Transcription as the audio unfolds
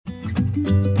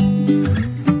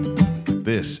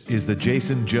This is The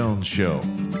Jason Jones Show,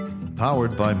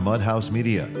 powered by Mudhouse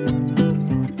Media.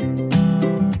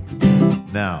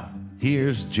 Now,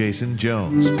 here's Jason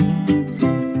Jones.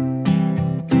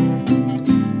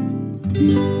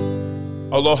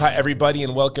 Aloha, everybody,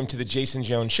 and welcome to The Jason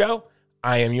Jones Show.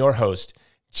 I am your host,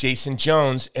 Jason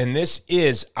Jones, and this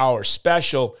is our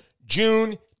special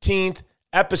Juneteenth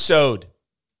episode.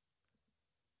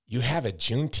 You have a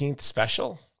Juneteenth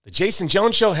special? The Jason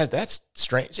Jones Show has, that's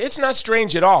strange. It's not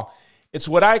strange at all. It's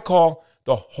what I call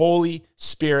the Holy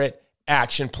Spirit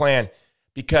Action Plan,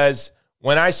 because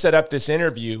when I set up this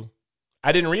interview,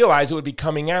 I didn't realize it would be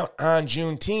coming out on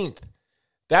Juneteenth.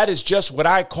 That is just what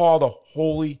I call the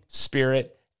Holy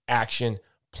Spirit Action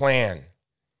Plan.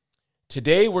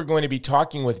 Today, we're going to be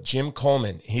talking with Jim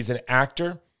Coleman. He's an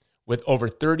actor with over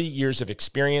 30 years of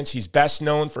experience. He's best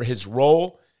known for his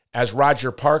role as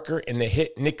Roger Parker in the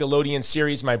hit Nickelodeon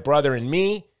series My Brother and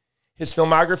Me. His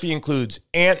filmography includes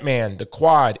Ant-Man, The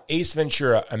Quad, Ace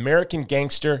Ventura, American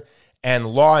Gangster, and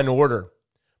Law and Order.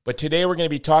 But today we're going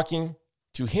to be talking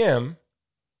to him,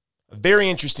 a very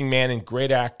interesting man and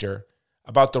great actor,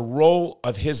 about the role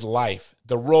of his life,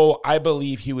 the role I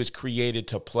believe he was created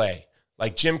to play.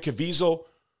 Like Jim Caviezel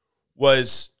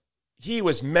was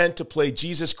meant to play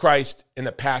Jesus Christ in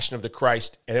The Passion of the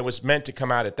Christ, and it was meant to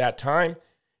come out at that time.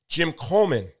 Jim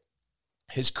Coleman,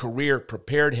 his career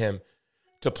prepared him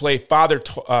to play Father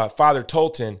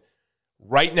Tolton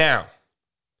right now.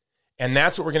 And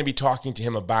that's what we're going to be talking to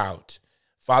him about.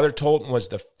 Father Tolton was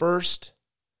the first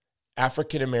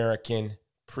African-American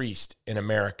priest in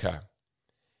America.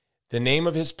 The name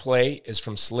of his play is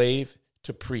From Slave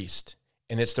to Priest,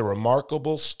 and it's the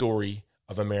remarkable story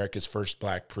of America's first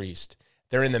black priest.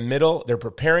 They're in the middle. They're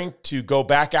preparing to go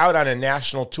back out on a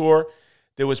national tour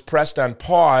that was pressed on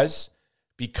pause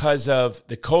because of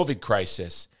the COVID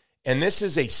crisis. And this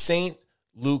is a St.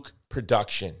 Luke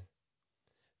production.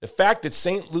 The fact that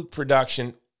St. Luke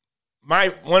production,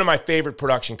 one of my favorite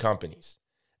production companies,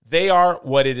 they are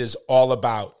what it is all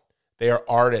about. They are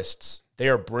artists. They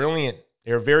are brilliant.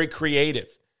 They are very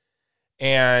creative.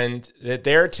 And that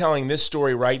they're telling this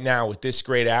story right now with this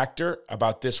great actor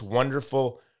about this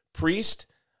wonderful priest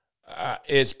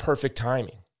is perfect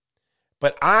timing.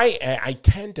 But I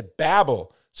tend to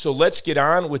babble, so let's get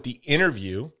on with the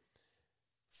interview.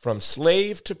 From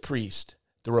Slave to Priest,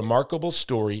 the remarkable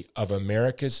story of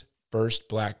America's first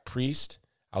black priest.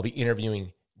 I'll be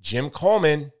interviewing Jim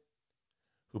Coleman,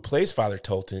 who plays Father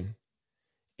Tolton.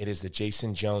 It is the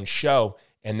Jason Jones Show,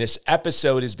 and this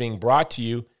episode is being brought to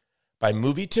you by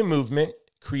Movie to Movement,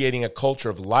 creating a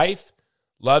culture of life,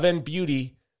 love, and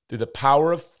beauty through the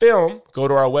power of film. Go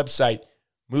to our website,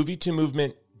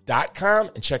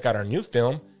 movietomovement.com, and check out our new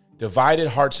film, Divided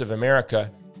Hearts of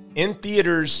America, in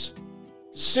theaters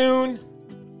soon,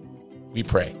 we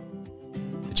pray.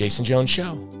 The Jason Jones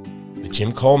Show with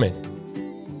Jim Coleman.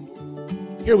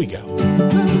 Here we go.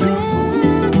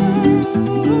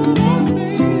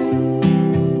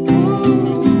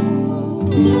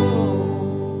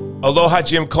 Aloha,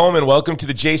 Jim Coleman. Welcome to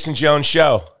the Jason Jones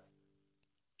Show.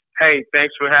 Hey,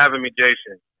 thanks for having me,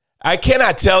 Jason. I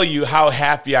cannot tell you how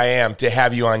happy I am to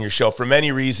have you on your show for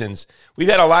many reasons. We've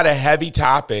had a lot of heavy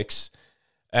topics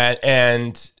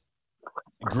and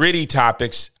gritty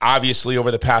topics, obviously, over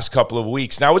the past couple of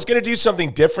weeks. Now, I was going to do something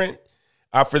different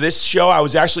for this show. I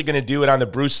was actually going to do it on the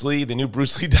new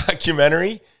Bruce Lee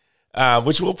documentary,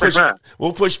 which we'll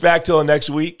push back till next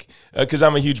week because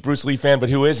I'm a huge Bruce Lee fan, but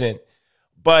who isn't?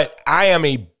 But I am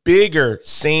a bigger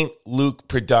St. Luke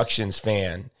Productions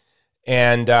fan.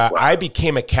 And I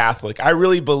became a Catholic. I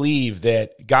really believe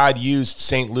that God used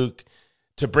St. Luke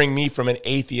to bring me from an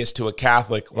atheist to a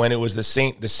Catholic when it was the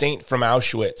Saint from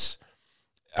Auschwitz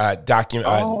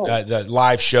the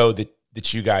live show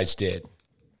that you guys did.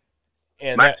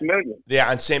 And Maximilian.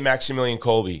 On St. Maximilian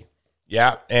Kolbe.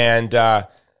 Yeah. And I,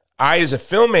 as a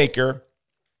filmmaker,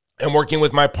 am working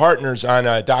with my partners on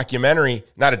a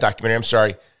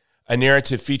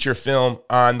narrative feature film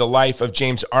on the life of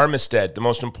James Armistead, the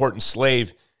most important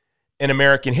slave in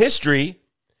American history,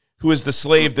 who was the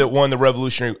slave that won the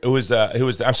Revolutionary,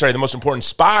 the most important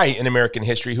spy in American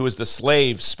history, who was the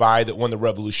slave spy that won the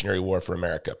Revolutionary War for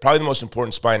America. Probably the most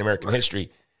important spy in American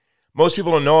history. Most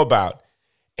people don't know about.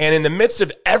 And in the midst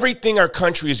of everything our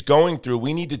country is going through,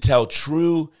 we need to tell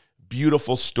true,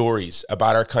 beautiful stories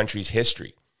about our country's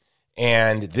history.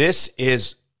 And this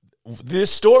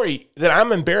story that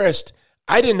I'm embarrassed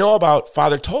I didn't know about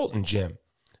Father Tolton, Jim.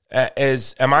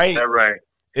 Is that right?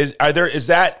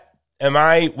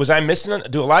 Was I missing?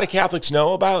 Do a lot of Catholics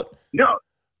know about? No,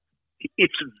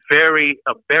 it's a very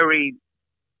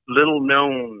little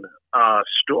known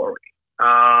story.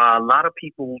 lot of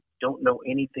people don't know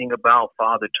anything about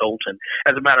Father Tolton.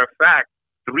 As a matter of fact,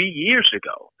 3 years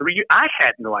ago, I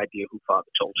had no idea who Father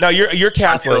Tolton Now, was. you're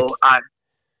Catholic.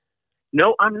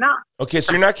 No, I'm not. Okay,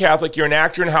 so you're not Catholic. You're an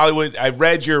actor in Hollywood. I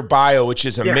read your bio, which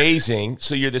is amazing.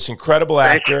 So you're this incredible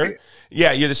actor.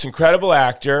 Yeah, you're this incredible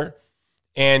actor.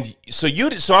 And so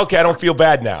okay, I don't feel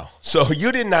bad now. So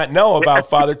you did not know about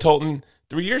Father Tolton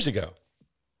 3 years ago.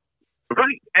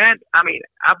 Right. And, I mean,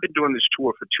 I've been doing this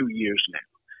tour for 2 years now.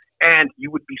 And you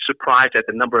would be surprised at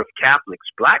the number of Catholics,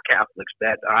 Black Catholics,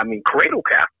 cradle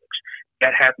Catholics,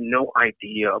 that have no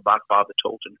idea about Father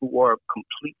Tolton, who are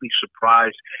completely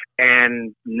surprised.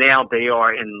 And now they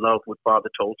are in love with Father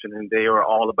Tolton, and they are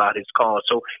all about his cause.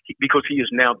 So, because he is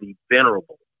now the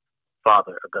venerable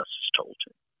Father Augustus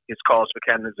Tolton. His cause for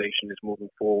canonization is moving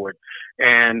forward.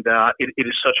 And it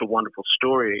is such a wonderful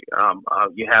story.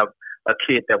 You have a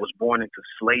kid that was born into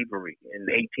slavery in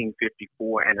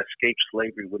 1854 and escaped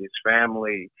slavery with his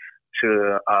family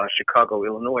to Chicago,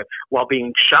 Illinois, while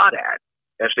being shot at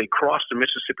as they crossed the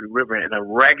Mississippi River in a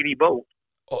raggedy boat.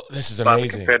 Oh, this is by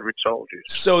amazing. the Confederate soldiers.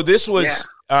 So this was,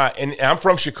 and I'm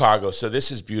from Chicago, so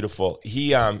this is beautiful.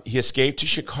 He escaped to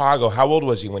Chicago. How old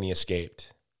was he when he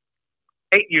escaped?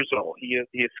 8 years old. He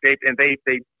escaped, and they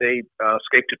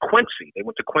escaped to Quincy. They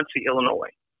went to Quincy, Illinois.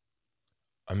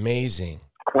 Amazing.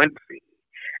 Quincy.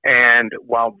 And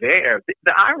while there,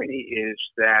 the irony is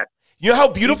that, you know how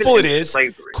beautiful it is?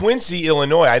 Slavery. Quincy,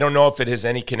 Illinois. I don't know if it has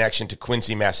any connection to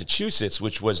Quincy, Massachusetts,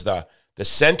 which was the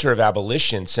center of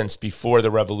abolition since before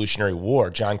the Revolutionary War.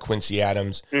 John Quincy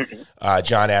Adams,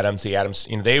 John Adams, the Adams,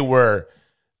 they were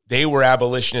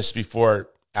abolitionists before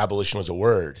abolition was a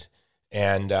word.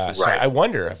 And so I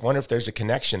wonder if there's a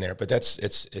connection there, but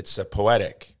it's a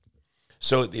poetic.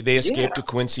 So they escaped to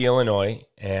Quincy, Illinois,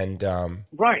 and his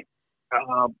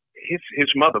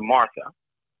mother, Martha,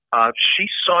 she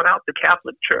sought out the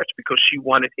Catholic Church because she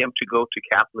wanted him to go to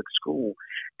Catholic school.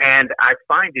 And I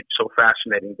find it so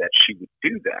fascinating that she would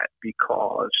do that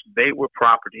because they were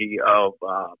property of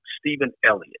Stephen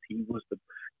Elliott. He was the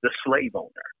slave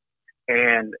owner.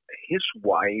 And his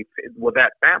wife,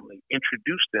 that family,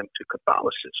 introduced them to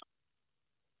Catholicism,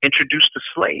 introduced the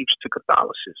slaves to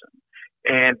Catholicism.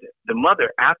 And the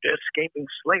mother, after escaping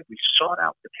slavery, sought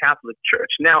out the Catholic Church.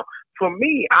 Now, for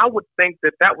me, I would think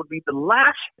that would be the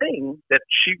last thing that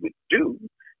she would do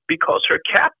because her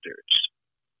captors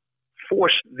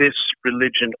forced this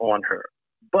religion on her.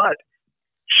 But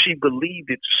she believed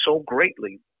it so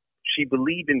greatly. She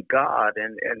believed in God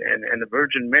and the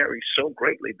Virgin Mary so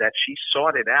greatly that she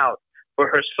sought it out for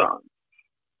her son.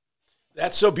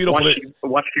 That's so beautiful.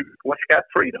 Once she got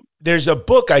freedom. There's a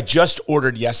book I just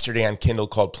ordered yesterday on Kindle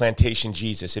called Plantation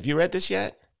Jesus. Have you read this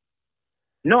yet?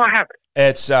 No, I haven't.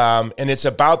 It's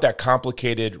about that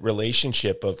complicated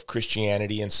relationship of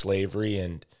Christianity and slavery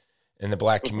and the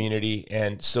Black community.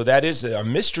 And so that is a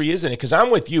mystery, isn't it? Because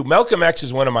I'm with you. Malcolm X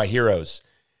is one of my heroes.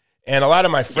 And a lot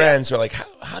of my friends are like,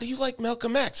 how do you like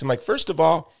Malcolm X? I'm like, first of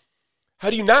all, how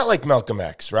do you not like Malcolm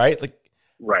X, right? Like,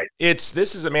 right. This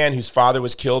is a man whose father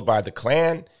was killed by the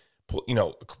Klan,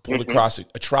 pulled across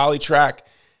a trolley track.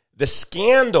 The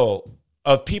scandal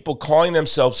of people calling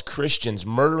themselves Christians,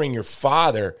 murdering your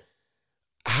father.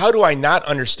 How do I not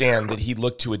understand that he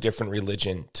looked to a different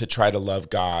religion to try to love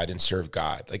God and serve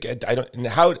God? Like, I don't.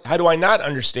 How do I not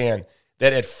understand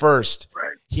that at first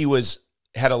he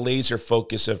had a laser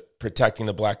focus of protecting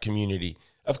the Black community?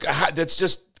 That's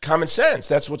just common sense.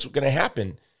 That's what's going to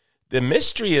happen. The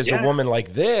mystery is a woman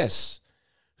like this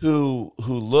who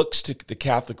looks to the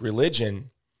Catholic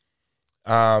religion,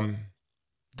 the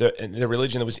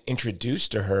religion that was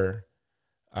introduced to her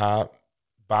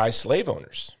by slave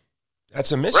owners.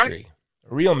 That's a mystery,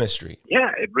 a real mystery.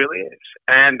 Yeah, it really is.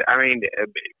 And I mean,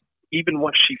 even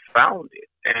once she found it,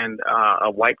 and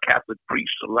a white Catholic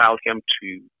priest allowed him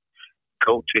to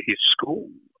go to his school,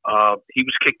 he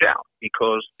was kicked out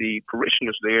because the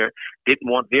parishioners there didn't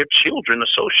want their children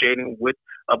associating with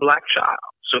a Black child.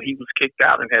 So he was kicked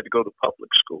out and had to go to public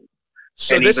school.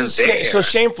 So and this is so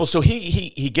shameful. So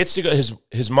he gets to go.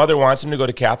 His mother wants him to go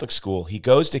to Catholic school. He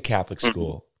goes to Catholic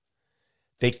school.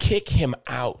 They kick him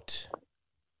out.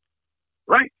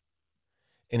 Right.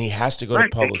 And he has to go to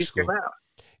public school.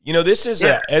 This is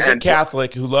as a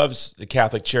Catholic who loves the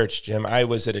Catholic Church, Jim. I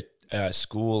was at a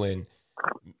school in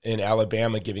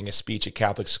Alabama giving a speech at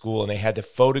Catholic school, and they had the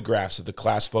photographs of the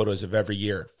class photos of every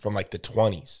year from like the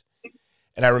 20s.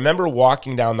 And I remember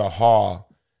walking down the hall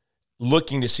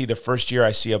looking to see the first year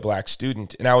I see a Black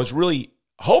student, and I was really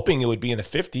hoping it would be in the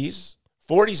 50s,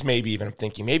 40s maybe even. I'm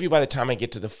thinking maybe by the time I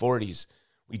get to the 40s,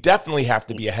 we definitely have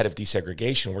to be ahead of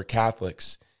desegregation. We're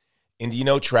Catholics. And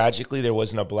tragically, there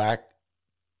wasn't a Black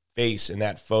face in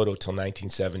that photo till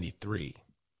 1973.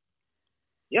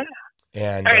 Yeah.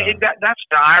 And that's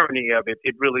the irony of it.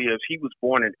 It really is. He was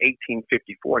born in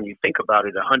 1854, and you think about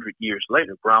it, 100 years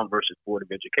later, Brown versus Board of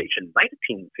Education,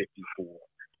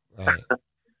 1954, right.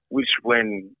 which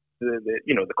when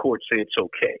the court said it's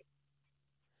okay.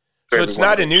 So it's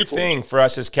not a new thing for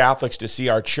us as Catholics to see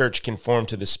our church conform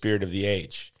to the spirit of the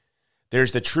age.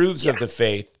 There's the truths of the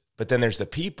faith, but then there's the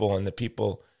people, and the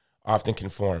people often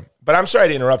conform. But I'm sorry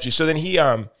to interrupt you. So then he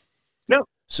no.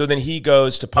 So then he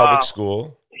goes to public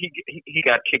school. He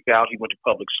got kicked out. He went to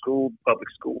public school.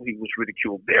 He was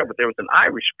ridiculed there. But there was an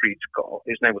Irish priest called,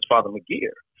 his name was Father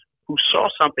McGeer, who saw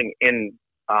something in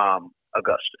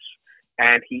Augustus,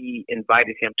 and he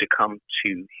invited him to come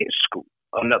to his school,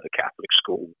 another Catholic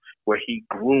school, where he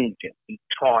groomed him, he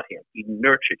taught him, he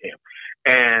nurtured him.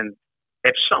 And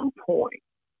at some point,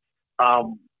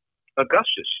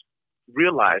 Augustus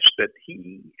realized that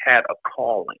he had a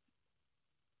calling.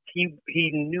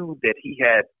 He knew that he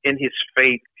had in his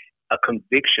faith a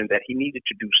conviction that he needed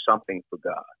to do something for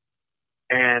God.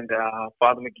 And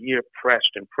Father McGeer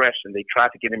pressed, and they tried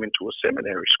to get him into a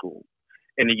seminary school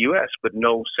in the U.S., but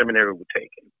no seminary would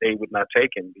take him. They would not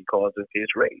take him because of his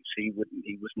race. He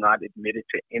was not admitted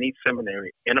to any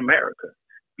seminary in America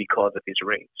because of his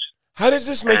race. How does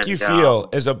this make you feel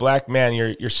as a black man?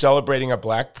 You're celebrating a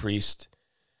black priest,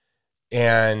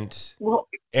 and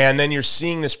then you're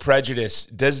seeing this prejudice.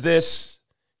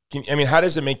 How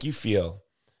does it make you feel?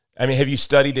 I mean, have you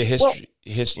studied the history?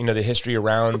 The history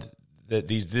around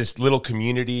this little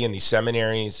community and these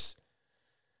seminaries?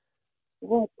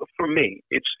 Well, for me,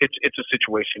 it's a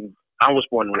situation. I was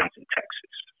born and raised in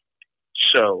Texas,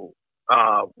 so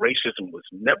racism was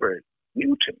never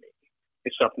new to me.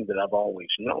 It's something that I've always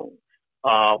known.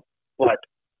 But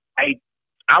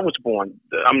I was born.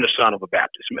 I'm the son of a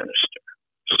Baptist minister,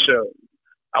 so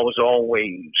I was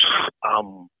always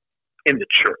in the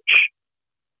church,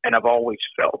 and I've always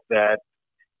felt that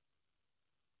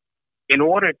in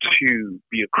order to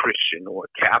be a Christian or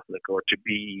a Catholic or to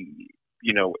be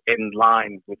in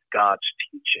line with God's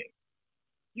teaching,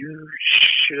 you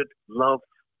should love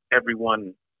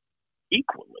everyone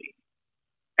equally.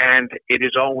 And it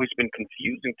has always been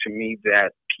confusing to me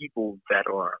that people that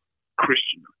are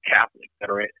Christian or Catholic, that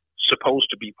are supposed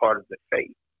to be part of the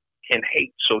faith, can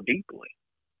hate so deeply.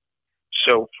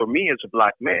 So for me as a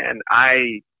black man,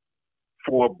 I,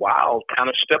 for a while, kind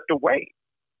of stepped away.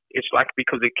 It's like,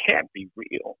 because it can't be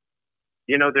real.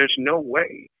 There's no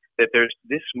way that there's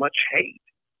this much hate.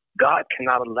 God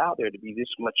cannot allow there to be this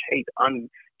much hate,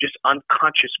 just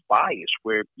unconscious bias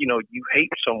where, you hate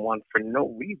someone for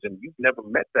no reason. You've never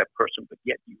met that person, but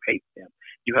yet you hate them.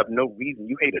 You have no reason.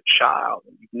 You hate a child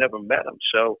and you've never met them.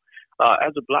 So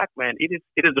as a black man, it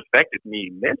has affected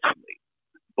me immensely.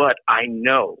 But I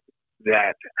know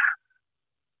that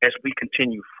as we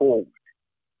continue forward,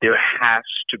 there has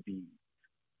to be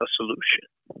a solution.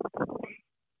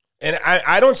 And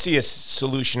I don't see a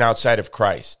solution outside of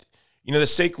Christ. The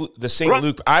St.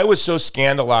 Luke, I was so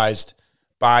scandalized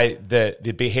by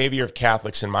the behavior of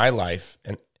Catholics in my life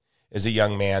and as a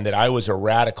young man that I was a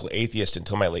radical atheist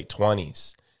until my late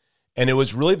 20s. And it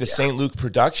was really the St. Luke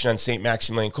production on St.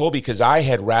 Maximilian Kolbe, because I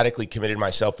had radically committed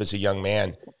myself as a young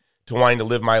man to wanting to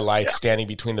live my life standing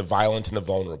between the violent and the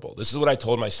vulnerable. This is what I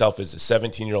told myself as a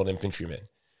 17-year-old infantryman,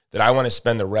 that I want to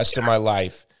spend the rest of my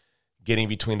life getting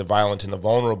between the violent and the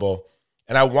vulnerable.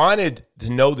 And I wanted to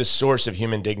know the source of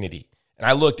human dignity. And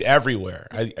I looked everywhere.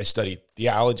 I studied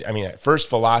theology, at first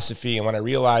philosophy. And when I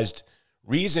realized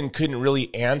reason couldn't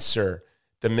really answer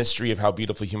the mystery of how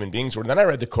beautiful human beings were, then I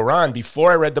read the Quran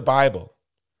before I read the Bible,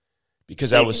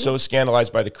 because I was so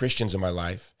scandalized by the Christians in my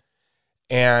life.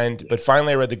 But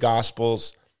finally I read the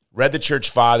Gospels, read the Church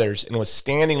Fathers, and was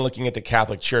standing looking at the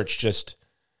Catholic Church just,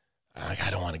 I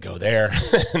don't want to go there.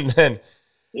 And then,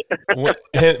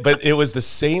 but it was the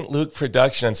St. Luke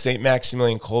production on St.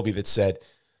 Maximilian Kolbe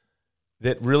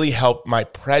that really helped my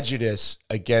prejudice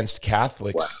against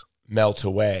Catholics melt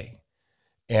away.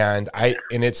 And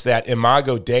it's that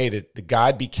Imago Dei, that the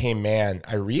God became man,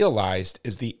 I realized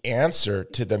is the answer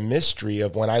to the mystery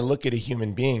of when I look at a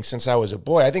human being since I was a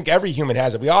boy. I think every human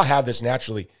has it. We all have this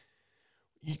naturally.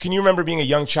 Can you remember being a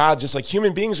young child, just like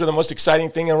human beings were the most exciting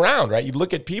thing around, right? You'd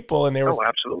look at people and they were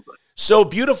absolutely so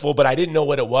beautiful, but I didn't know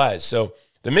what it was. So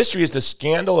the mystery is the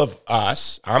scandal of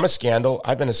us. I'm a scandal.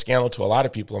 I've been a scandal to a lot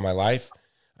of people in my life,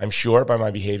 I'm sure, by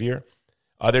my behavior.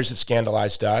 Others have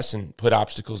scandalized us and put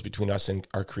obstacles between us and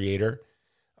our Creator.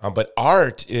 But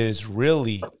art is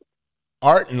really,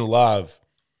 art and love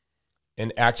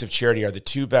and acts of charity are the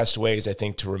two best ways, I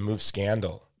think, to remove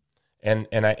scandal. And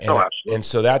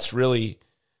so that's really,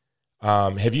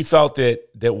 Have you felt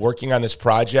that working on this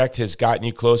project has gotten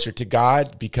you closer to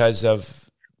God because of,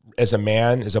 as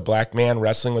a black man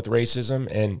wrestling with racism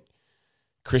and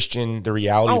the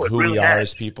reality of who really we are has.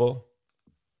 as people?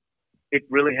 It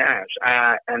really has.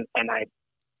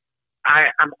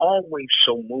 I'm always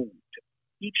so moved.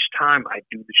 Each time I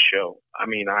do the show, I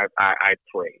mean, I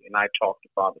pray and I talk to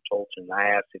Father Tolton and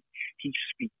I ask that he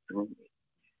speak through me,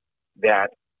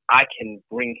 that I can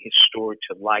bring his story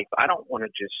to life. I don't want to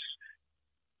just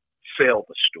sell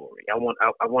the story. I want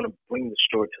to bring the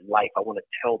story to life. I want to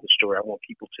tell the story. I want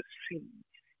people to see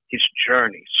his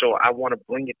journey. So I want to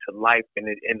bring it to life. And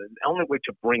the only way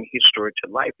to bring his story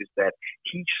to life is that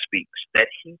he speaks, that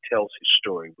he tells his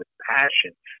story with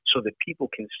passion so that people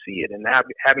can see it. And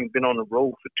having been on the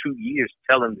road for 2 years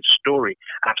telling the story,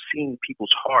 I've seen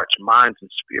people's hearts, minds,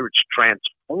 and spirits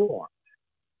transform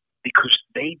because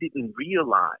they didn't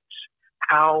realize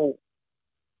how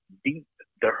deep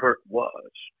the hurt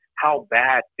was, how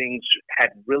bad things had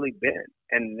really been.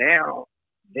 And now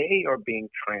they are being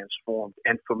transformed.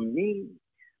 And for me,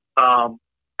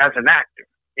 as an actor,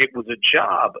 it was a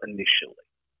job initially,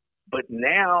 but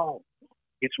now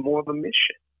it's more of a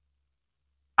mission.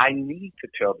 I need to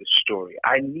tell this story.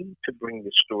 I need to bring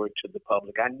this story to the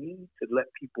public. I need to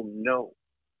let people know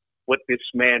what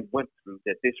this man went through,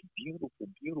 that this beautiful,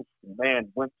 beautiful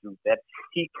man went through, that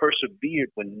he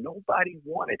persevered when nobody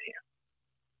wanted him.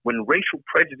 When racial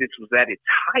prejudice was at its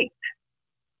height,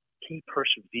 he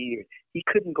persevered. He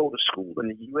couldn't go to school in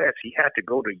the U.S. He had to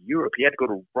go to Europe. He had to go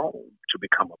to Rome to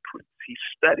become a priest. He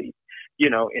studied,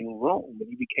 in Rome, and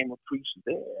he became a priest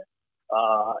there.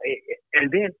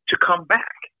 And then to come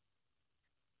back,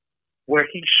 where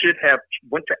he should have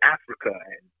went to Africa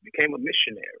and became a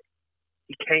missionary.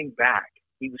 He came back.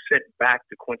 He was sent back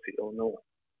to Quincy, Illinois.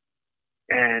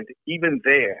 And even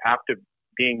there, after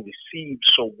being received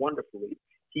so wonderfully,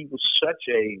 he was such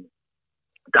a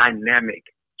dynamic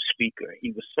speaker.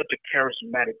 He was such a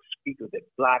charismatic speaker that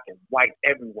black and white,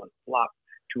 everyone flocked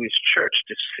to his church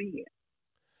to see him.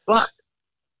 But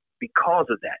because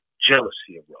of that,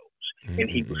 jealousy arose, and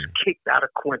he was kicked out of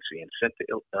Quincy and sent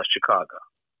to Chicago.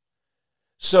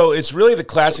 So it's really the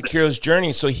classic hero's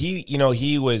journey. So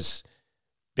he was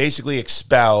basically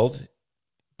expelled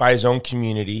by his own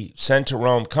community, sent to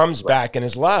Rome, comes back and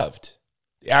is loved.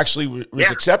 He actually was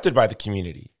accepted by the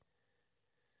community.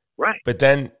 Right. But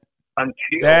then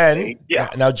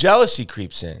now jealousy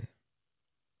creeps in.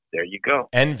 There you go.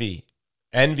 Envy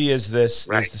is this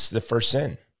is the first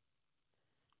sin.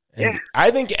 Yeah.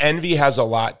 I think envy has a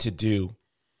lot to do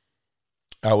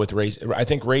with race. I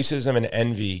think racism and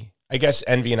envy, I guess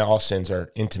envy and all sins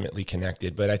are intimately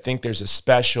connected, but I think there's a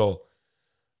special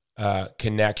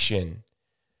connection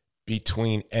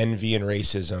between envy and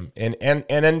racism and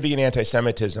envy and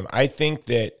anti-Semitism. I think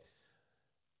that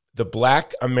the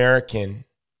Black American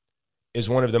is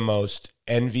one of the most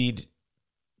envied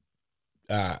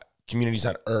communities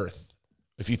on earth,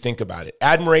 if you think about it.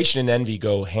 Admiration and envy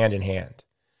go hand in hand.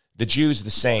 The Jews,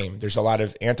 the same. There's a lot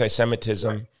of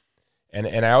anti-Semitism.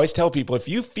 And I always tell people, if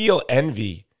you feel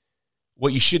envy,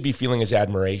 what you should be feeling is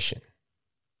admiration.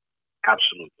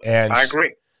 Absolutely. And I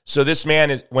agree. So this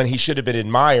man, when he should have been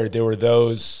admired, there were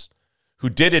those who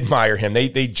did admire him.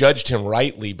 They judged him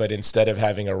rightly, but instead of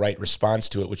having a right response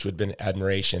to it, which would have been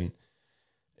admiration,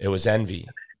 it was envy.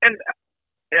 And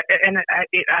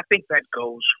I think that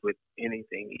goes with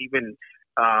anything, even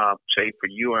say for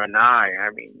you and I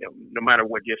mean, no matter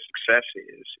what your success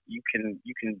is, you could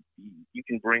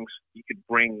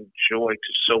bring joy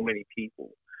to so many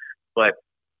people, but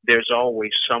there's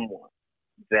always someone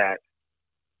that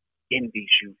envies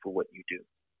you for what you do.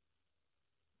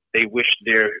 They wish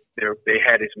they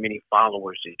had as many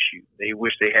followers as you. They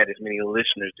wish they had as many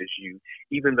listeners as you,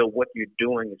 even though what you're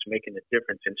doing is making a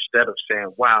difference. Instead of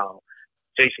saying, "Wow,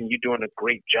 Jason, you're doing a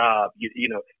great job," they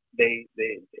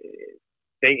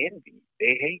envy,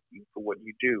 they hate you for what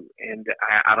you do. And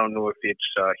I don't know if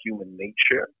it's human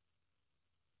nature,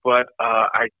 but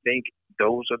I think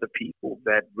those are the people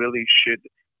that really should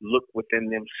look within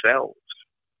themselves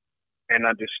and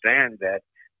understand that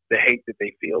the hate that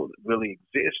they feel really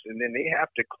exists, and then they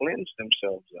have to cleanse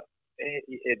themselves up.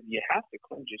 You have to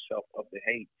cleanse yourself of the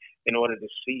hate in order to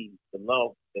see the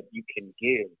love that you can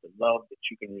give, the love that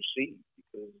you can receive,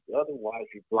 because otherwise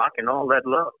you're blocking all that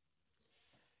love.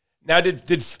 Now,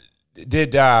 did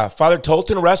Father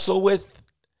Tolton wrestle with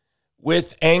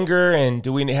anger, and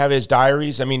do we have his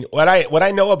diaries? I mean, what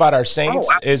I know about our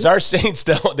saints is our saints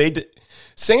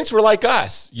saints were like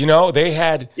us. They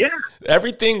had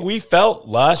everything we felt: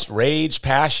 lust, rage,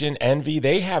 passion, envy.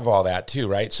 They have all that too,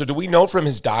 right? So do we know from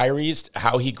his diaries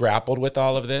how he grappled with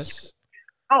all of this?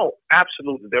 Oh,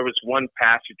 absolutely. There was one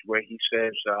passage where he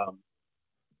says,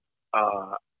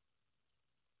 uh,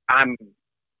 "I'm,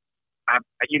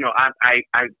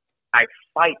 I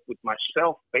fight with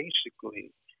myself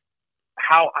basically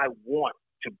how I want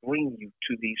to bring you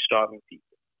to these starving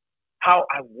people. How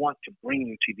I want to bring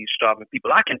you to these starving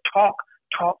people. I can talk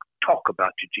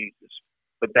about you, Jesus,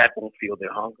 but that won't feel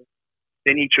their hunger.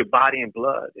 They need your body and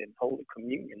blood and Holy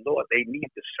Communion. Lord, they need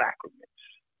the sacraments."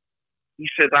 He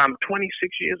says, "I'm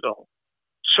 26 years old.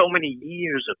 So many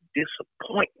years of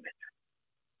disappointment.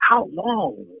 How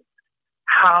long?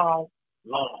 How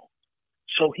long?"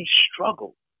 So he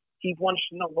struggled. He wants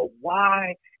to know, well,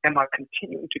 why am I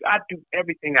continuing to? I do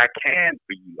everything I can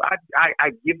for you.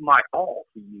 I give my all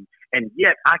for you. And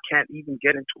yet I can't even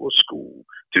get into a school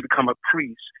to become a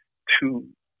priest to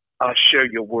share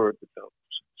your word with those.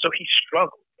 So he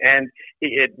struggled. And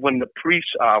when the priest,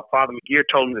 Father McGeer,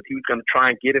 told him that he was going to try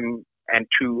and get him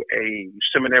into a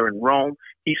seminary in Rome,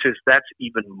 he says that's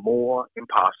even more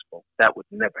impossible. That would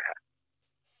never happen.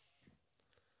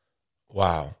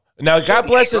 Wow. Now, God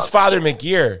bless his Father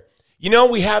McGeer. You know,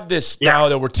 we have this now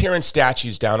that we're tearing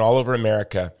statues down all over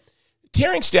America.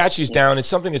 Tearing statues down is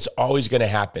something that's always going to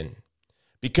happen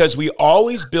because we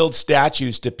always build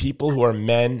statues to people who are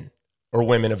men or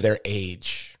women of their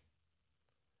age.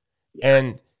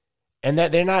 And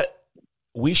that they're not,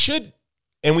 we should,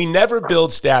 and we never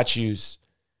build statues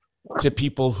to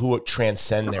people who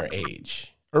transcend their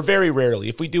age. Or very rarely.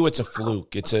 If we do, it's a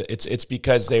fluke. It's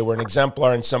because they were an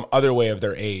exemplar in some other way of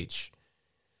their age.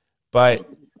 But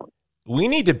we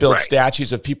need to build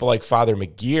statues of people like Father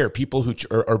McGeer, people who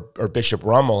or Bishop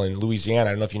Rummel in Louisiana.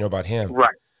 I don't know if you know about him.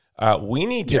 Right. We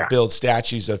need to build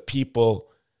statues of people,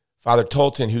 Father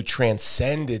Tolton, who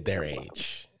transcended their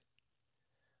age.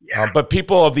 Yeah. But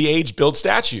people of the age build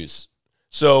statues.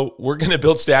 So we're going to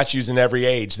build statues in every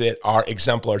age that are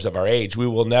exemplars of our age. We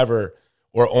will never,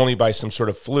 or only by some sort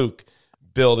of fluke,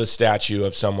 build a statue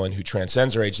of someone who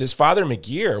transcends their age. This Father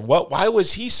McGeer, why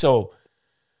was he so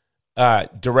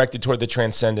directed toward the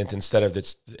transcendent instead of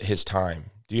his time?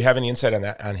 Do you have any insight on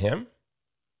that, on him?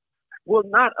 Well,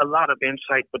 not a lot of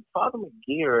insight, but Father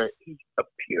McGeer, he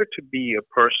appeared to be a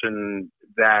person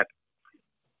that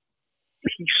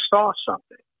he saw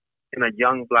something in a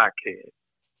young black kid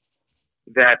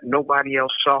that nobody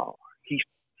else saw.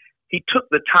 He took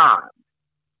the time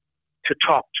to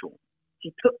talk to him.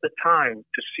 He took the time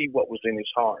to see what was in his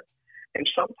heart. And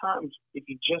sometimes if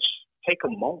you just take a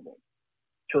moment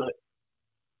to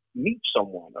meet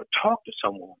someone or talk to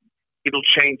someone, it'll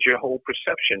change your whole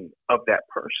perception of that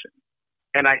person.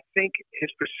 And I think his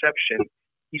perception,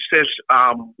 he says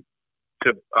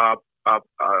to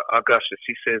Augustus,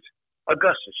 he says,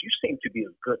 "Augustus, you seem to be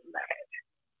a good lad."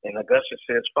 And Augustus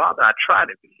says, "Father, I try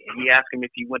to be." And he asked him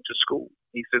if he went to school.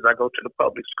 He says, "I go to the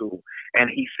public school." And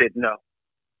he said, "No,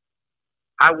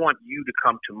 I want you to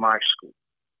come to my school."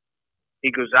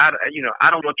 He goes, I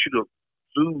don't want you to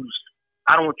lose.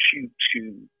 I don't want you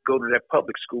to go to that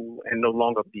public school and no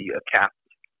longer be a Catholic.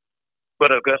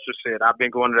 But Augustus said, "I've been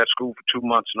going to that school for 2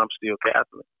 months and I'm still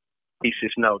Catholic." He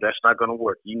says, "No, that's not going to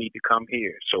work. You need to come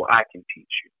here so I can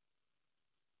teach you."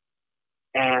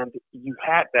 And you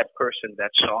had that person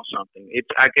that saw something.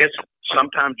 I guess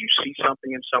sometimes you see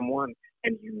something in someone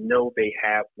and you know they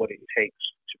have what it takes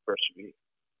to persevere.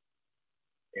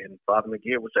 And Father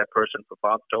McGeer was that person for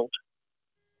Father Tolton.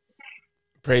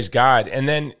 Praise God. And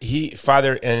then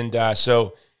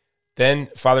so then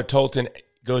Father Tolton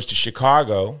goes to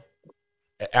Chicago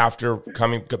after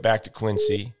coming back to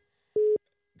Quincy,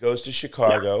 goes to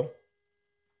Chicago.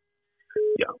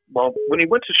 Yeah. Well, when he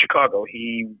went to Chicago,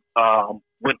 he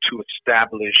went to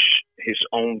establish his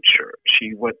own church.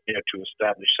 He went there to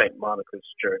establish St.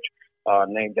 Monica's Church,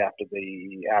 named after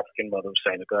the African mother of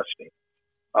St. Augustine.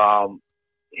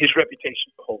 His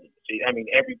reputation for holiness. He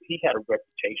had a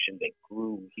reputation that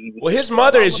grew. Well, his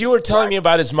mother, as you were telling me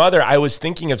about his mother, I was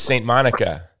thinking of St.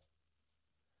 Monica.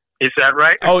 Is that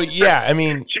right? Oh, yeah. I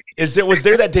mean,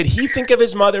 did he think of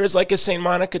his mother as like a St.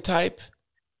 Monica type?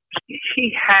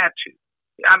 He had to.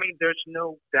 I mean, there's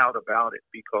no doubt about it,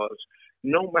 because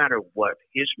no matter what,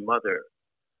 his mother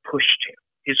pushed him.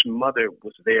 His mother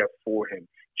was there for him.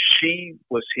 She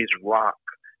was his rock.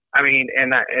 I mean,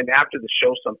 and after the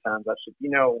show sometimes I said,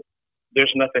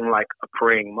 there's nothing like a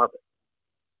praying mother.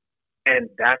 And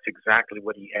that's exactly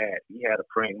what he had. He had a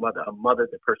praying mother, a mother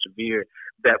that persevered,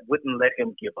 that wouldn't let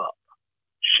him give up.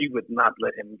 She would not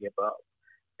let him give up.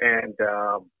 And,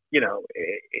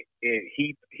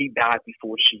 he died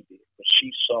before she did. But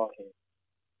she saw him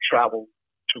travel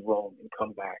to Rome and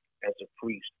come back as a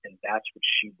priest, and that's what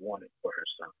she wanted for her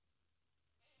son.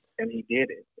 and he did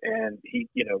it. And he,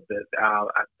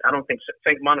 I don't think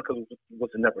St. Monica was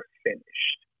never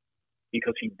finished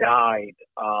because he died.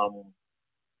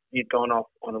 He'd gone off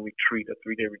on a retreat, a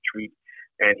 3-day retreat,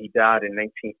 and he died in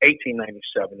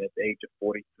 1897 at the age of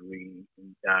 43.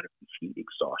 He died of heat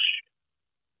exhaustion,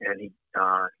 and he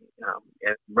died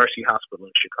at Mercy Hospital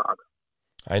in Chicago.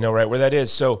 I know right where that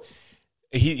is. So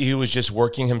he was just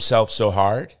working himself so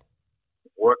hard?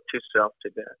 Worked himself to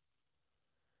death.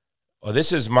 Well,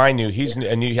 this is my new. He's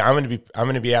a new. I'm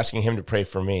going to be asking him to pray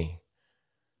for me.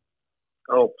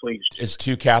 Oh, please. It's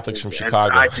two Catholics from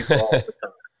Chicago. I do all the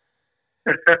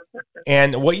time.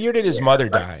 And what year did his mother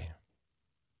die?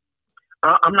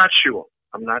 I'm not sure.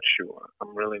 I'm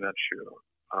I'm really not sure.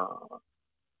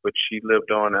 But she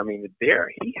lived on. I mean, there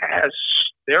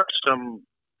are some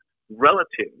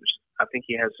relatives. I think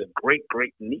he has a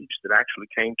great niece that actually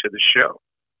came to the show.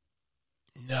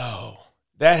 No,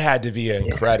 that had to be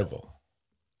incredible.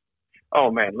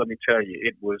 Oh man, let me tell you,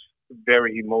 it was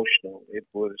very emotional. It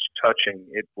was touching.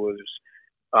 It was,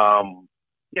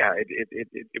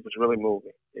 it was really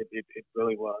moving. It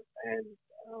really was. And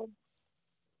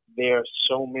there are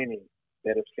so many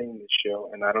that have seen this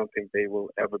show, and I don't think they will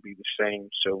ever be the same.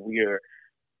 So we are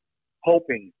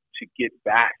hoping to get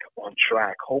back on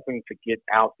track, hoping to get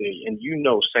out there. And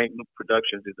St. Luke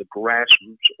Productions is a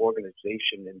grassroots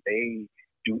organization, and they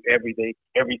do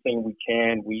everything we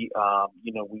can. We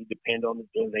depend on the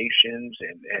donations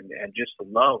and just the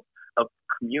love of the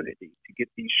community to get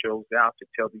these shows out, to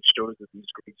tell these stories of these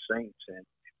great saints, and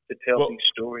to tell these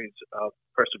stories of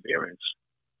perseverance.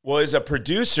 Well, as a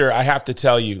producer, I have to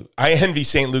tell you, I envy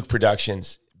St. Luke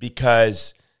Productions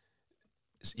because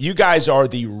you guys are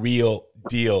the real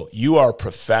deal. You are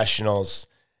professionals.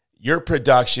 Your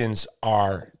productions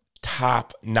are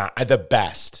the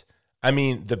best. I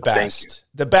mean, the best.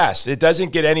 The best. It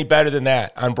doesn't get any better than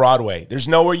that on Broadway. There's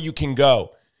nowhere you can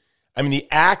go. I mean, the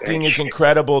acting is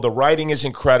incredible. The writing is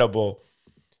incredible.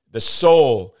 The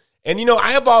soul. And,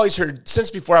 I have always heard,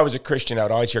 since before I was a Christian, I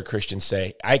would always hear Christians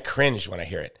say, I cringe when I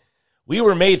hear it, we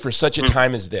were made for such a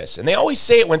time as this. And they always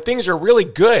say it when things are really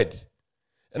good.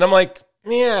 And I'm like,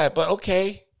 yeah, but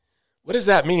okay. What does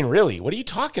that mean, really? What are you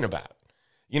talking about?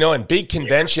 In big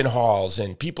convention halls,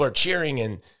 and people are cheering,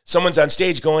 and someone's on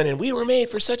stage going, and we were made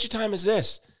for such a time as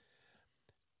this.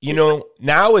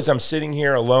 Now as I'm sitting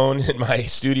here alone in my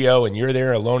studio, and you're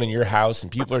there alone in your house,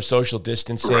 and people are social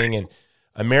distancing, and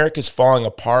America's falling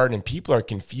apart, and people are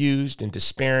confused and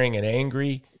despairing and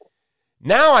angry.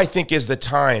 Now I think is the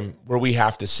time where we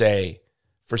have to say,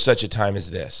 for such a time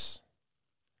as this.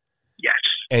 Yes.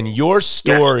 And your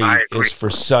story is for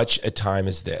such a time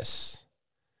as this.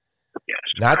 Yes.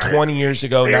 Not 20 years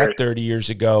ago, not 30 years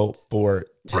ago, for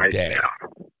today.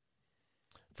 Right.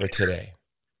 For today.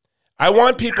 I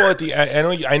want people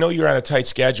I know you're on a tight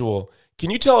schedule. Can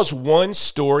you tell us one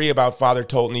story about Father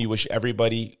Tolton you wish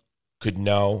everybody could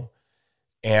know?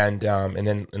 And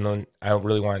then I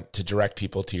really want to direct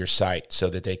people to your site so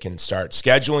that they can start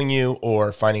scheduling you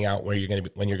or finding out when you're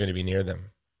going to be near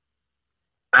them.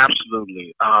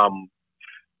 Absolutely.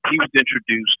 He was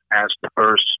introduced as the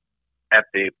first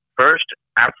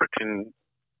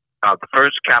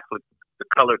Catholic, the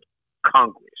Colored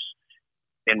Congress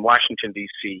in Washington,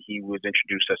 D.C. He was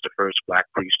introduced as the first Black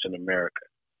priest in America.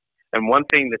 And one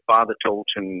thing that Father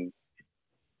Tolton,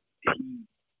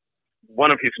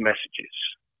 one of his messages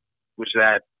was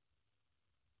that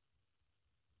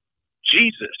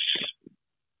Jesus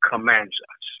commands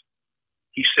us.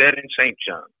 He said in St.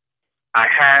 John, I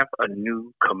have a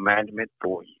new commandment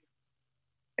for you.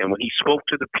 And when he spoke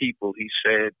to the people, he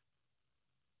said,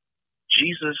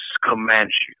 Jesus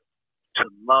commands you to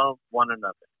love one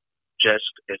another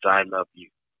just as I love you.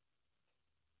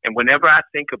 And whenever I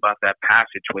think about that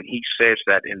passage, when he says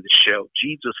that in the show,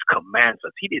 Jesus commands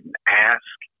us. He didn't ask.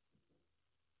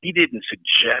 He didn't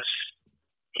suggest.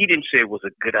 He didn't say it was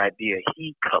a good idea.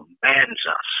 He commands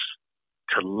us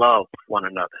to love one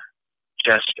another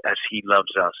just as he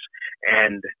loves us.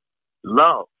 And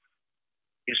love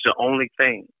is the only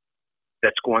thing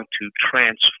that's going to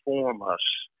transform us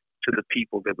to the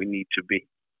people that we need to be.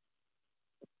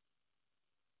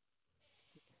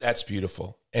 That's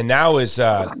beautiful. And now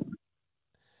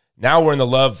now we're in the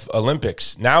Love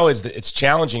Olympics. Now it's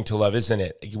challenging to love, isn't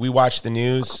it? We watch the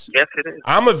news. Yes, it is.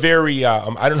 I'm a very,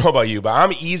 I don't know about you, but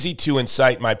I'm easy to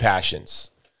incite my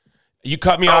passions. You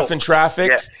cut me off in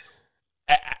traffic,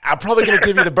 I'm probably going to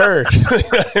give you the bird.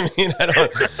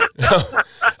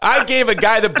 I gave a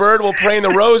guy the bird while praying the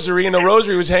rosary, and the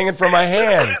rosary was hanging from my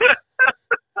hand.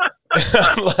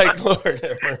 I'm like, Lord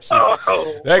have mercy.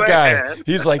 That guy,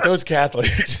 he's like, those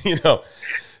Catholics,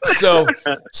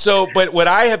 But what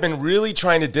I have been really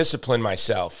trying to discipline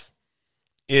myself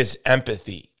is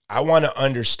empathy. I want to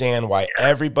understand why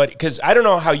everybody, because I don't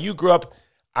know how you grew up.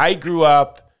 I grew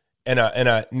up in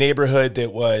a neighborhood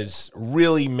that was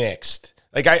really mixed.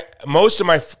 Like most of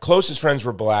my closest friends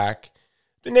were black.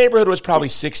 The neighborhood was probably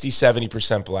 60,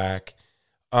 70% black.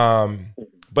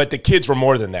 But the kids were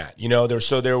more than that,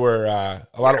 there were a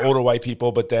lot of older white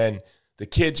people, but then the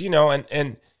kids,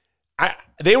 and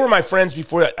they were my friends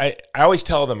before. I always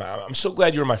tell them, I'm so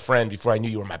glad you were my friend before I knew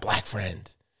you were my black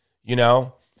friend,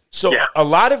 So a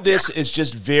lot of this is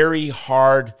just very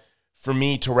hard for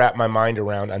me to wrap my mind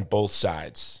around on both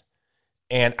sides.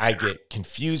 And I get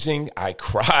confusing. I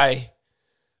cry.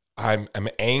 I'm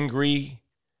angry.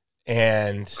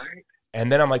 And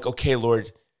then I'm like, okay,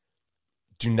 Lord,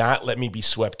 do not let me be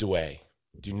swept away.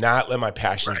 Do not let my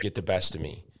passions get the best of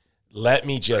me. Let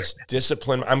me just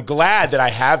discipline. I'm glad that I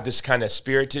have this kind of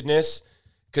spiritedness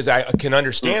because I can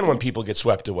understand when people get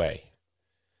swept away.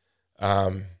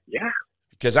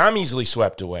 Because I'm easily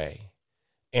swept away.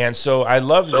 And so I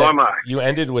love that you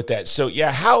ended with that. So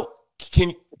how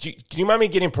can you mind me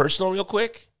getting personal real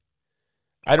quick?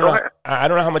 I don't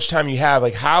know how much time you have.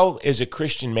 Like, how, as a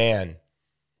Christian man,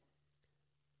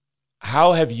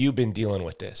 how have you been dealing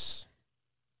with this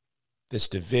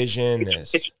division?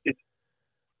 It's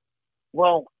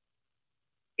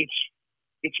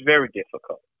very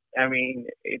difficult. I mean,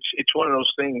 it's one of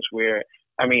those things where,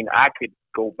 I could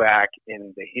go back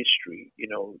in the history,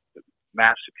 the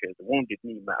massacre, the Wounded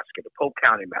Knee massacre, the Polk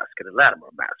County massacre, the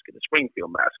Latimer massacre, the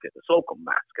Springfield massacre, the Slocum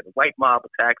massacre, the white mob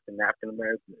attacks in African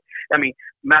Americans.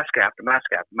 Massacre after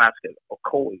massacre after massacre.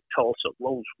 Ocoee, Tulsa,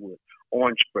 Rosewood,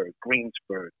 Orangeburg,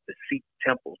 Greensburg, the Sikh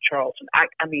Temple, Charleston.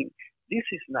 This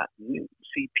is not new.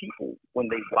 See, people, when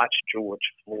they watch George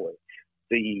Floyd,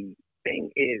 the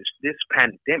thing is, this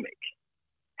pandemic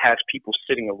has people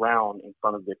sitting around in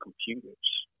front of their computers.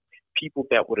 People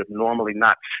that would have normally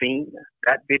not seen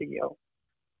that video,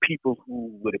 people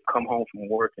who would have come home from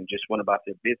work and just went about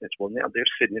their business. Well, now they're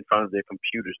sitting in front of their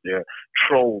computers. They're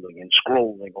trolling and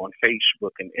scrolling on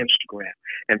Facebook and Instagram.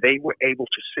 And they were able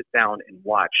to sit down and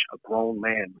watch a grown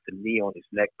man with a knee on his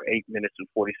neck for 8 minutes and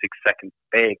 46 seconds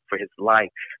beg for his life,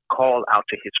 call out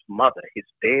to his mother, his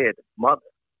dead mother.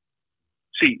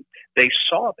 See, they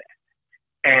saw that.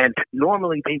 And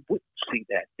normally they wouldn't see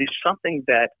that. There's something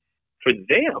that, for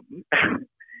them,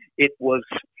 it was,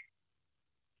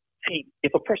 see,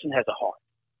 if a person has a heart,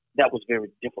 that was very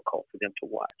difficult for them to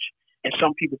watch. And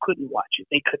some people couldn't watch it.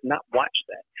 They could not watch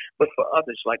that. But for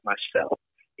others like myself,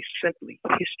 it's simply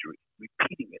history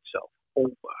repeating itself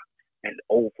over and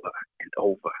over and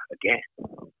over again.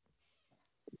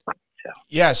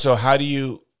 So how do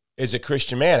you, as a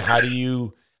Christian man, how do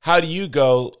you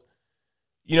go,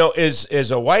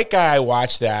 as a white guy, I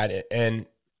watch that, and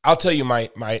I'll tell you my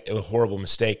horrible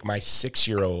mistake. My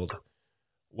 6-year-old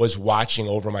was watching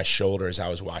over my shoulder as I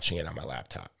was watching it on my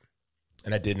laptop,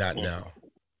 and I did not know.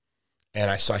 And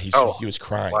I saw he was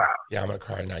crying. Wow. Yeah, I'm gonna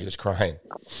cry now. He was crying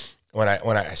when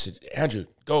I said, Andrew,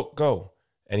 go,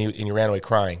 and he ran away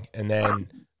crying. And then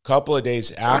a couple of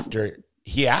days after,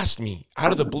 he asked me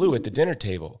out of the blue at the dinner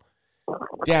table,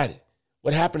 Dad,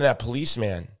 what happened to that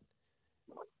policeman?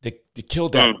 They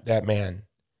killed that man.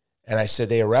 And I said,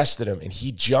 they arrested him. And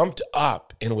he jumped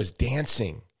up and was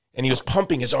dancing. And he was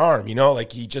pumping his arm,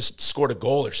 like he just scored a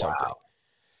goal or something. Wow.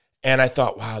 And I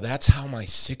thought, wow, that's how my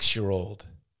 6-year-old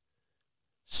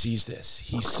sees this.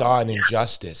 He saw an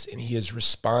injustice, and he is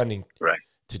responding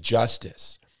to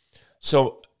justice.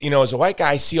 So, as a white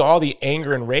guy, I see all the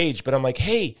anger and rage, but I'm like,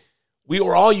 hey, we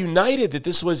were all united that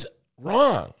this was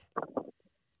wrong.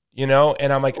 And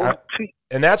I'm like,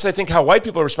 and that's, I think, how white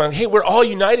people are responding. Hey, we're all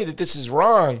united that this is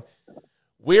wrong.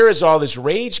 Where is all this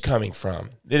rage coming from?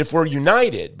 That if we're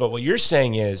united, but what you're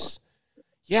saying is,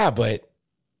 yeah, but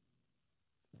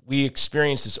we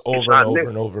experience this over and over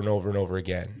and over and over and over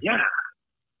again. Yeah,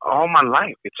 all my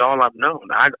life, it's all I've known.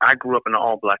 I grew up in an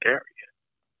all-black area.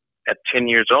 At 10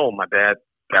 years old, my dad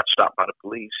got stopped by the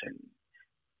police, and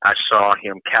I saw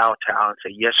him kowtow and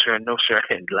say, yes, sir, no, sir,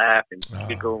 and laugh and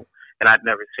giggle. And I'd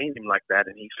never seen him like that.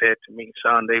 And he said to me,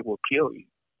 son, they will kill you.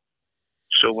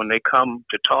 So when they come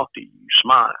to talk to you, you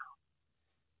smile.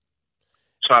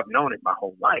 So I've known it my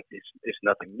whole life. It's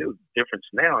nothing new. The difference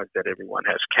now is that everyone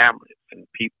has cameras, and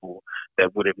people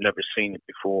that would have never seen it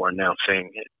before are now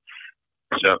seeing it.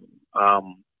 So,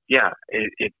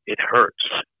 it hurts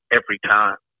every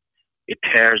time. It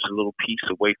tears a little piece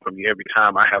away from you every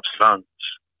time. I have sons.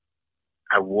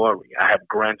 I worry. I have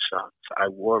grandsons. I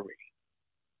worry.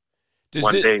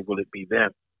 One day will it be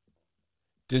them?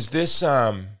 Does this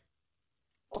has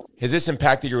this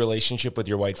impacted your relationship with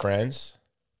your white friends?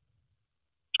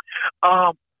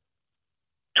 Um,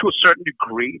 to a certain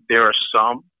degree, there are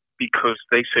some because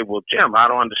they say, "Well, Jim, I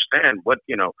don't understand. What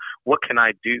can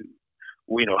I do?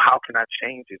 How can I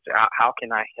change it? How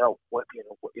can I help?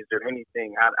 Is there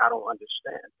anything I don't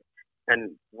understand?"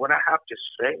 And what I have to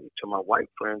say to my white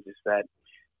friends is that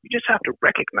you just have to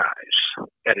recognize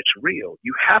that it's real.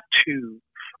 You have to,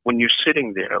 when you're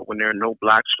sitting there, when there are no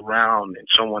blacks around and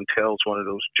someone tells one of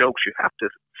those jokes, you have to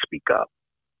speak up.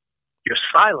 Your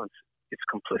silence is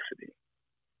complicity.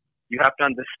 You have to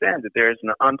understand that there is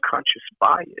an unconscious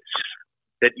bias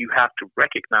that you have to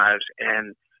recognize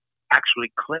and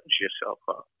actually cleanse yourself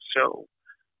of. So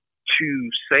to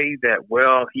say that,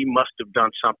 well, he must have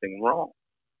done something wrong,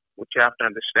 what you have to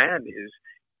understand is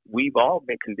we've all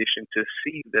been conditioned to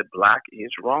see that black is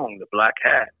wrong. The black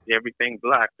hat, everything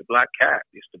black, the black cat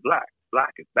is the black.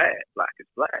 Black is bad. Black is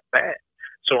black, bad.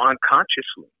 So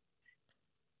unconsciously,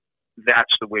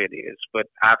 that's the way it is. But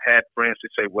I've had friends that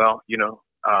say, well,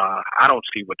 I don't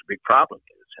see what the big problem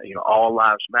is. All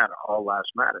lives matter. All lives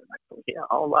matter. And I go, yeah,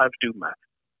 all lives do matter.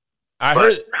 I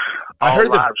heard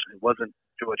lives. It wasn't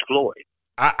George Floyd.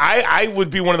 I would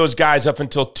be one of those guys up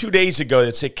until 2 days ago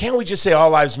that said, "Can't we just say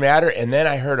all lives matter?" And then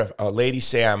I heard a lady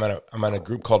say, "I'm on a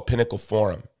group called Pinnacle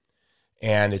Forum,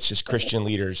 and it's just Christian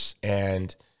leaders."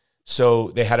 And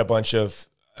so they had a bunch of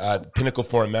Pinnacle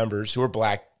Forum members who are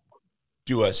black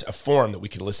do a forum that we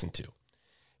could listen to.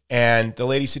 And the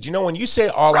lady said, when you say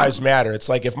all lives matter, it's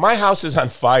like if my house is on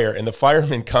fire and the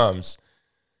fireman comes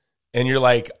and you're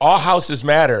like, all houses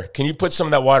matter. Can you put some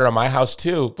of that water on my house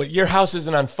too? But your house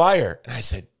isn't on fire. And I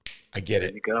said, I get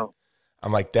it. There you go.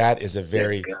 I'm like, that is a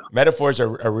very, metaphors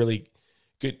are really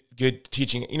good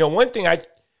teaching. One thing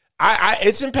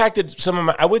it's impacted some of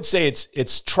my, I would say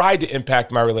it's tried to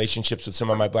impact my relationships with some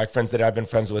of my black friends that I've been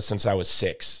friends with since I was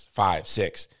 5,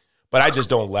 6. But I just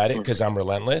don't let it because I'm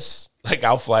relentless. Like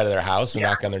I'll fly to their house and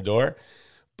knock on their door.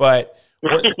 But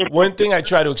one thing I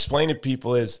try to explain to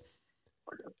people is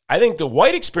I think the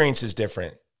white experience is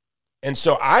different. And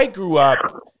so I grew up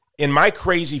in my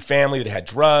crazy family that had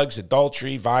drugs,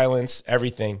 adultery, violence,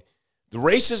 everything. The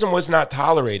racism was not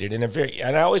tolerated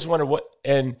and I always wonder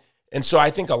and so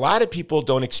I think a lot of people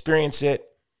don't experience it.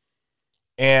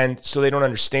 And so they don't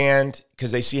understand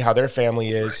because they see how their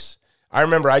family is. I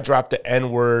remember I dropped the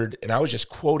N-word and I was just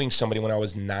quoting somebody when I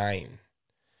was 9.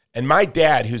 And my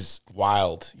dad, who's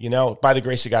wild, by the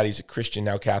grace of God, he's a Christian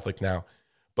now, Catholic now,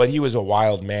 but he was a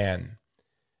wild man.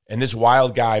 And this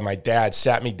wild guy, my dad,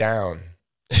 sat me down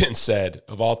and said,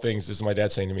 of all things, this is my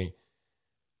dad saying to me,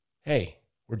 "Hey,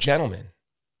 we're gentlemen.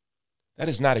 That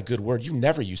is not a good word. You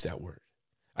never use that word."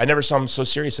 I never saw him so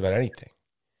serious about anything.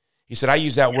 He said, "I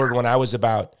used that word when I was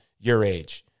about your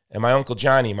age." And my Uncle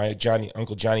Johnny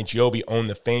Giobbe owned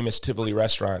the famous Tivoli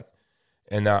restaurant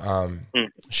in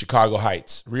Chicago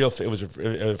Heights. It was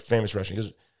a famous restaurant. He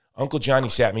goes, Uncle Johnny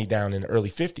sat me down in the early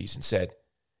 50s and said,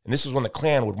 and this was when the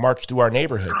Klan would march through our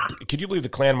neighborhood. Could you believe the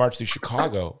Klan marched through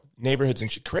Chicago neighborhoods and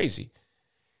shit? Crazy.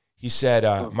 He said,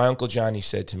 my Uncle Johnny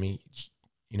said to me,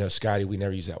 "Scotty, we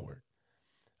never use that word."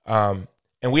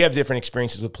 And we have different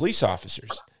experiences with police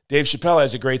officers. Dave Chappelle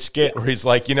has a great skit where he's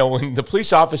like, when the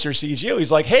police officer sees you,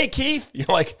 he's like, "Hey, Keith." You're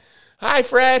like, "Hi,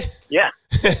 Fred." Yeah.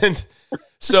 And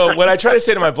so what I try to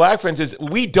say to my black friends is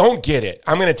we don't get it.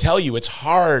 I'm going to tell you, it's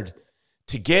hard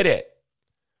to get it.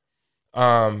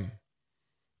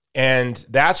 And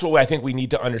that's what I think we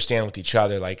need to understand with each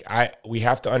other. Like we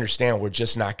have to understand we're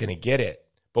just not going to get it,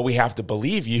 but we have to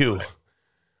believe you.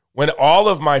 When all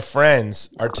of my friends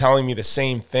are telling me the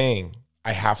same thing,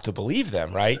 I have to believe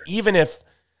them, right? Even if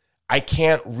I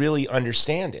can't really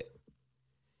understand it.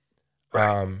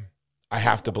 I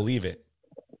have to believe it.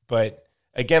 But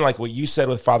again, like what you said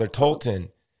with Father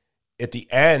Tolton, at the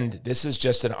end, this is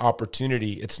just an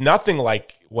opportunity. It's nothing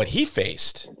like what he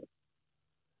faced.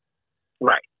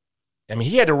 Right. I mean,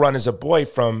 he had to run as a boy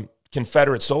from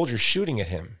Confederate soldiers shooting at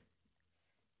him.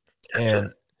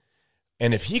 And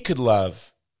if he could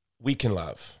love, we can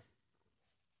love.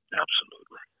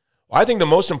 Absolutely. Well, I think the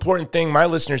most important thing my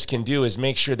listeners can do is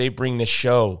make sure they bring this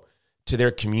show to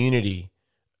their community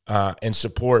and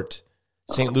support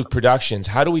St. Luke Productions.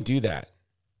 How do we do that?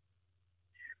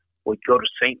 Well, go to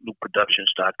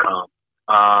stlukeproductions.com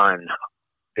and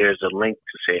there's a link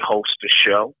to say host a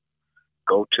show.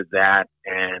 Go to that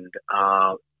and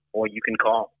or you can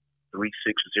call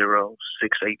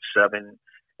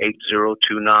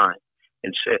 360-687-8029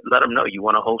 and let them know you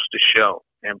want to host a show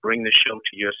and bring the show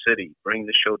to your city, bring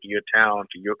the show to your town,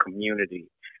 to your community,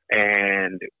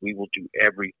 and we will do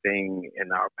everything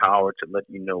in our power to let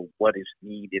you know what is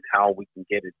needed, how we can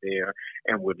get it there,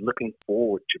 and we're looking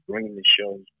forward to bringing the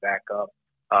shows back up.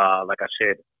 Like I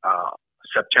said,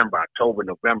 September, October,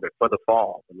 November, for the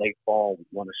fall, the late fall. We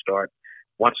want to start,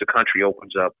 once the country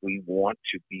opens up, we want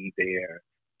to be there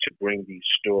to bring these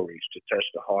stories, to touch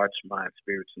the hearts, minds,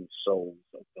 spirits, and souls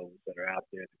of those that are out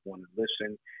there that want to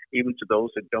listen, even to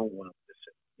those that don't want to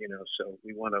listen. So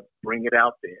we want to bring it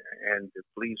out there. And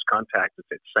please contact us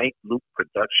at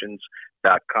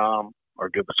stlukeproductions.com or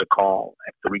give us a call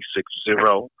at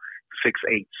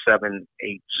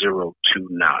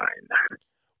 360-687-8029.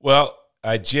 Well,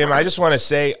 Jim, I just want to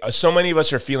say, so many of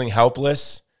us are feeling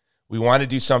helpless. We want to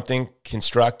do something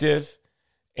constructive,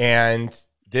 and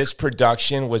this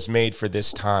production was made for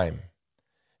this time.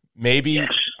 Maybe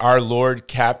our Lord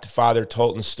kept Father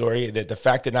Tolton's story, that the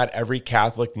fact that not every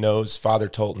Catholic knows Father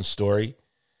Tolton's story.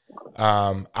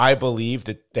 I believe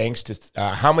that thanks to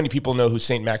how many people know who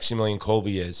St. Maximilian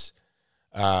Kolbe is,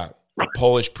 a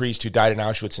Polish priest who died in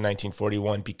Auschwitz in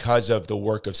 1941 because of the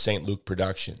work of St. Luke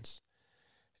Productions.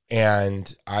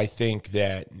 And I think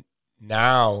that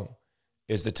now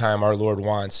is the time our Lord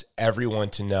wants everyone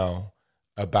to know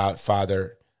about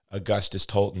Father Augustus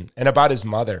Tolton and about his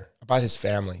mother, about his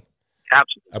family,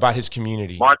 Absolutely. about his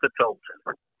community. Martha Tolton.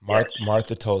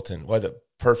 Martha Tolton. What a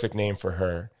perfect name for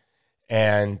her.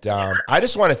 And I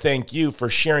just want to thank you for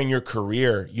sharing your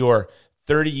career, your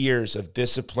 30 years of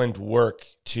disciplined work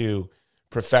to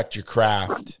perfect your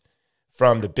craft,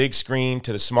 from the big screen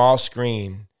to the small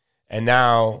screen. And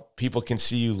now people can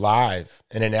see you live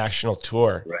in a national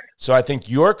tour. Right. So I think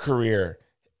your career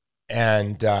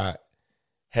and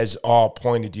has all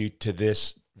pointed you to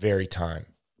this very time.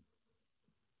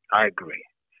 I agree.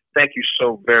 Thank you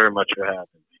so very much for having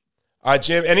me.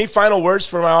 Jim, any final words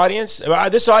for my audience?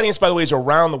 This audience, by the way, is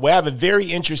around the way. I have a very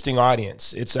interesting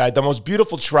audience. It's the most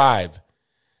beautiful tribe.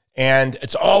 And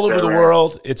it's all over the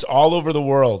world. It's all over the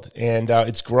world. And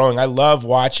it's growing. I love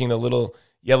watching the little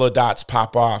yellow dots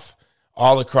pop off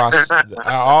all across,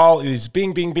 all is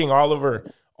bing, bing, bing, all over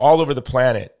the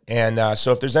planet. And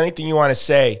so if there's anything you want to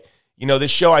say,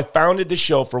 this show, I founded the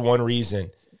show for one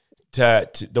reason. To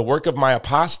the work of my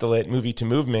apostolate, Movie to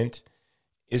Movement,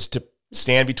 is to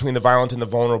stand between the violent and the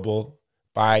vulnerable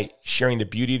by sharing the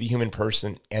beauty of the human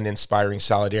person and inspiring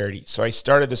solidarity. So I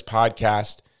started this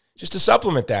podcast just to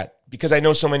supplement that, because I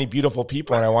know so many beautiful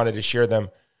people and I wanted to share them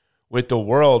with the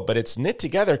world. But it's knit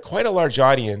together quite a large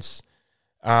audience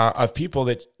of people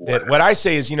that what I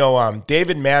say is,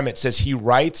 David Mamet says he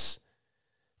writes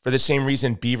for the same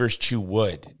reason beavers chew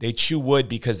wood. They chew wood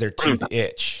because their teeth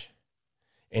itch.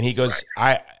 And he goes,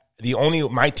 my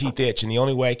teeth itch, and the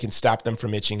only way I can stop them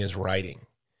from itching is writing.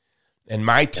 And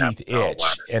my teeth itch.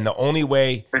 And the only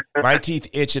way my teeth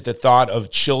itch at the thought of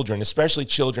children, especially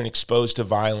children exposed to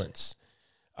violence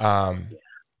and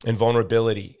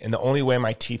vulnerability. And the only way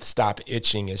my teeth stop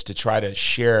itching is to try to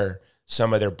share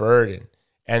some of their burden.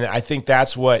 And I think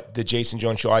that's what the Jason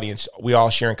Jones Show audience, we all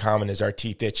share in common, is our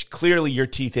teeth itch. Clearly your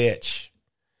teeth itch.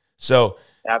 So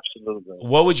absolutely.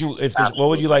 What would you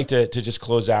like to just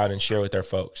close out and share with our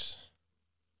folks?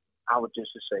 I would just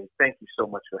say thank you so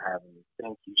much for having me.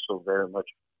 Thank you so very much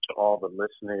to all the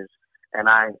listeners. And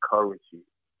I encourage you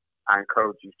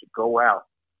to go out,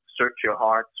 search your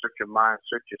heart, search your mind,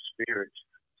 search your spirits,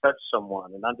 touch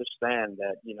someone, and understand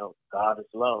that, God is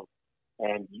love,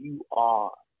 and you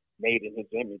are made in his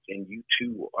image, and you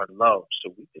too are loved.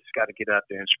 So we just got to get out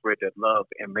there and spread that love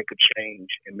and make a change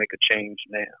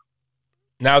now.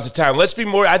 Now's the time. I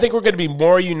think we're going to be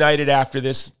more united after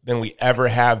this than we ever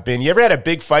have been. You ever had a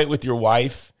big fight with your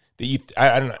wife that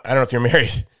I don't know if you're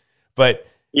married, but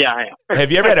yeah, I am.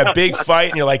 Have you ever had a big fight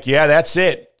and you're like, yeah, that's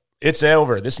it. It's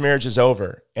over. This marriage is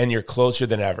over. And you're closer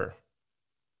than ever.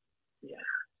 Yeah.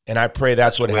 And I pray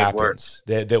that's what happens,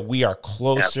 that we are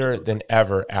closer than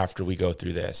ever after we go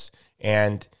through this.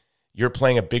 And you're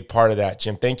playing a big part of that,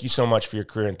 Jim. Thank you so much for your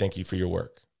career, and thank you for your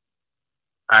work.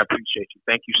 I appreciate you.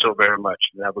 Thank you so very much.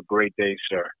 And have a great day,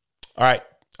 sir. All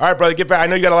right, brother, get back. I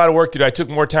know you got a lot of work to do. I took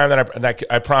more time than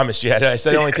I promised you. I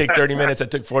said I only take 30 minutes. I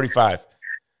took 45.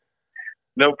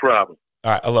 No problem.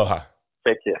 All right, aloha.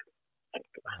 Take care.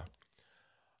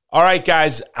 All right,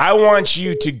 guys, I want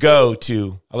you to go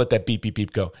to, I'll let that beep, beep,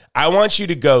 beep go. I want you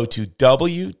to go to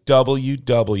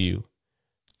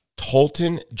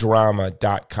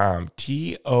www.toltondrama.com,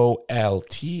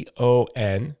 TOLTON,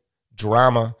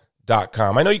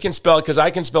 drama.com. I know you can spell it because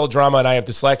I can spell drama and I have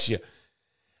dyslexia.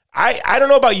 I don't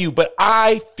know about you, but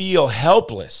I feel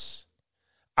helpless.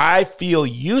 I feel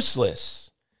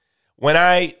useless when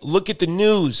I look at the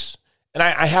news. And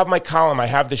I have my column, I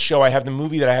have the show, I have the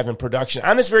movie that I have in production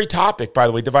on this very topic, by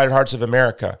the way, Divided Hearts of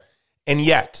America. And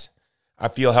yet, I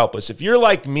feel helpless. If you're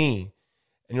like me,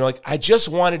 and you're like, I just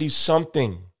want to do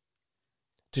something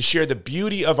to share the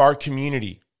beauty of our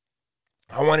community,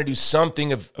 I want to do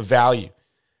something of value.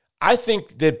 I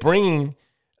think that bringing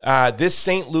this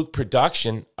St. Luke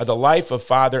production of the life of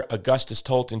Father Augustus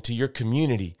Tolton to your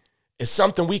community is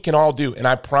something we can all do. And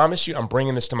I promise you, I'm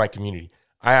bringing this to my community.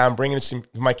 I'm bringing this to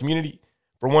my community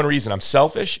for one reason. I'm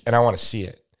selfish and I want to see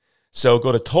it. So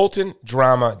go to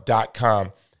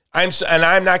ToltonDrama.com.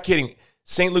 I'm not kidding.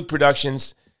 St. Luke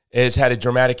Productions has had a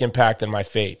dramatic impact on my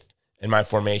faith and my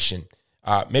formation.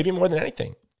 Maybe more than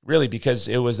anything, really, because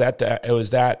it was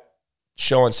that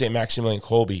show on St. Maximilian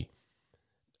Kolbe,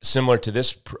 similar to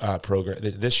this program,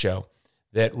 this show,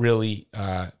 that really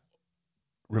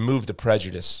removed the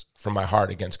prejudice from my heart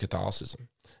against Catholicism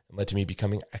and led to me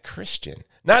becoming a Christian.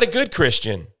 Not a good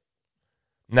Christian,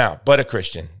 no, but a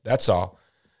Christian. That's all.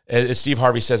 As Steve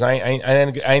Harvey says, I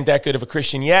ain't that good of a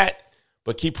Christian yet,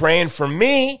 but keep praying for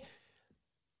me.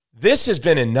 This has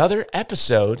been another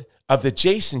episode of the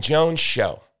Jason Jones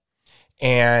Show,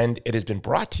 and it has been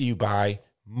brought to you by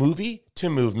Movie to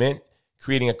Movement,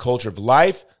 creating a culture of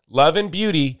life, love, and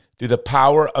beauty through the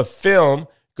power of film.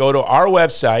 Go to our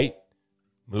website,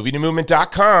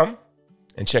 movietomovement.com,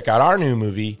 and check out our new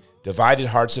movie, Divided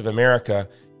Hearts of America,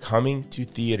 coming to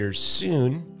theaters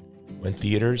soon when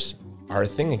theaters are a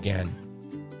thing again.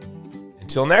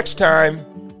 Until next time,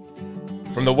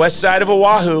 from the west side of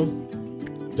Oahu,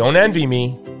 don't envy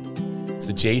me. It's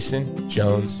the Jason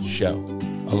Jones Show.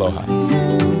 Aloha.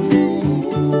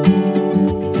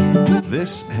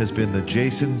 This has been the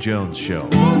Jason Jones Show,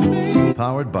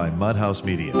 powered by Mudhouse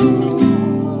Media.